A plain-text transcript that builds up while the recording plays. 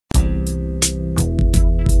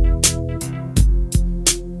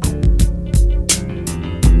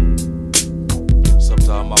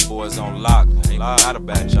lot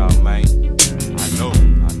about y'all, man. I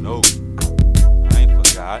know. I ain't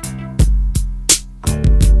forgot.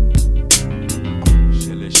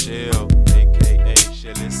 Shellie Shell, aka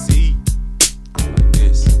Shellie C. Like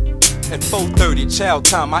this. At 4:30 chow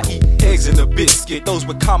time, I eat eggs and a biscuit. Those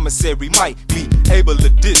with commissary might be able to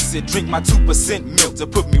diss it. Drink my 2% milk to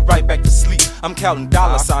put me right back to sleep. I'm counting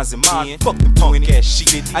dollar signs in mine. Fuck them punk ass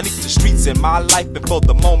shit. I need the streets in my life before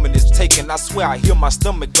the moment is taken. I swear I hear my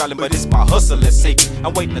stomach growling, but it's my hustle that's aching.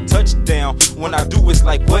 I'm waiting a touchdown. When I do, it's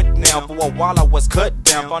like what now? For a while I was cut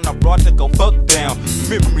down, found I brought to go fuck down.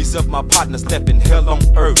 Memories of my partners left in hell on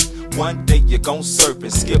earth. One day you're gon' surf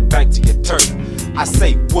and skip back to your turf. I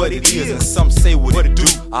say what it is and some say what it do.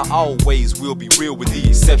 I always will be real with the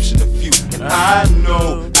exception of few. And I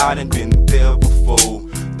know I done been there before.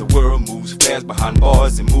 The world moves fast behind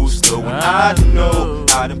bars and moves slow. And I know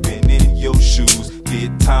I done been in your shoes.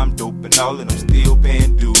 Did time, dope and all, and I'm still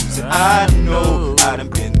paying dues. And I know I done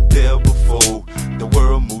been there before. The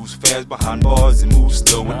world moves fast behind bars and moves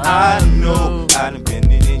slow. And I know I done been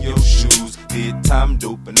in your shoes. Did time,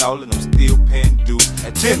 dope and all, and I'm still paying dues.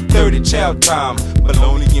 At 10:30 chow time,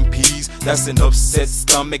 bologna and peas. That's an upset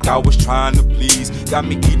stomach I was trying to please. Got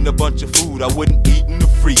me eating a bunch of food I wouldn't eat in the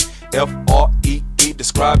free. F-R-E-E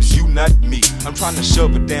describes you, not me. I'm trying to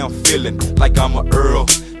shove it down, feeling like I'm a Earl.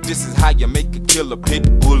 This is how you make a killer pit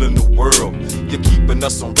bull in the world. You're keeping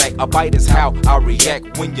us on rack. A bite is how I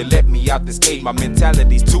react when you let me out this cage. My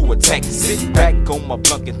mentality's to attack. Sit back on my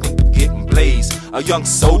blunt and think of getting blazed. A young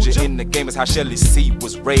soldier in the game is how Shellie C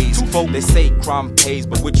was raised. They say crime pays,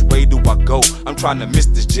 but which way do I go? I'm trying to miss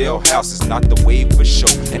this jailhouse. It's not the way for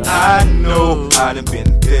sure. And I know I done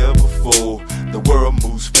been there before. The world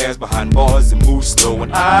moves fast behind bars and moves slow.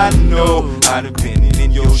 And I know I done been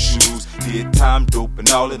in your shoes. Did time, dope and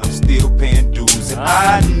all, and I'm still paying dues. And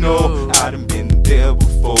I know I done been there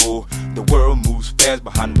before. The world moves fast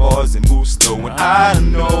behind bars and moves slow. And I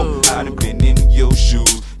know I done been in your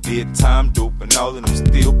shoes. Did time, dope and all, and I'm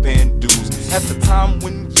still paying dues. At the time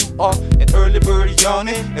when you are an early bird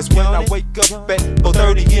yawning, that's when I wake up at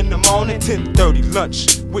 4:30 in the morning. 10:30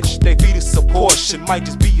 lunch, which they feed us a portion. Might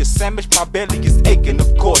just be a sandwich, my belly is aching of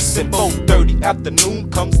course. And 4:30 afternoon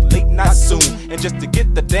comes late night soon. And just to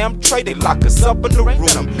get the damn tray, they lock us up in the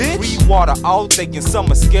room. Free water all day and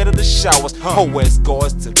some are scared of the showers. West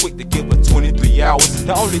guards too quick to give us 23 hours.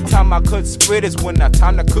 The only time I could spread is when I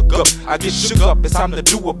time to cook up. I get shook up, it's time to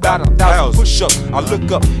do about 1,000 push-ups. I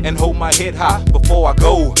look up and hold my head high before I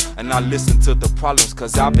go. And I listen to the problems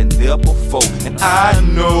cause I've been there before. And I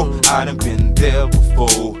know I done been there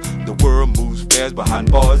before. The world moves fast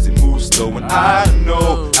behind bars and moves slow. And I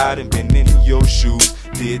know I done been in your shoes.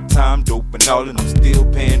 Did time, dope and all, and I'm still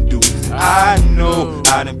paying dues. I know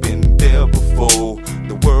I done been there before.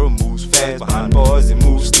 The world moves fast behind bars and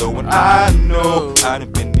moves slow. And I know I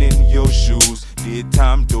done been in your shoes. Did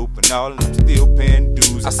time, dope and all, and I'm still paying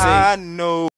dues. I say I know.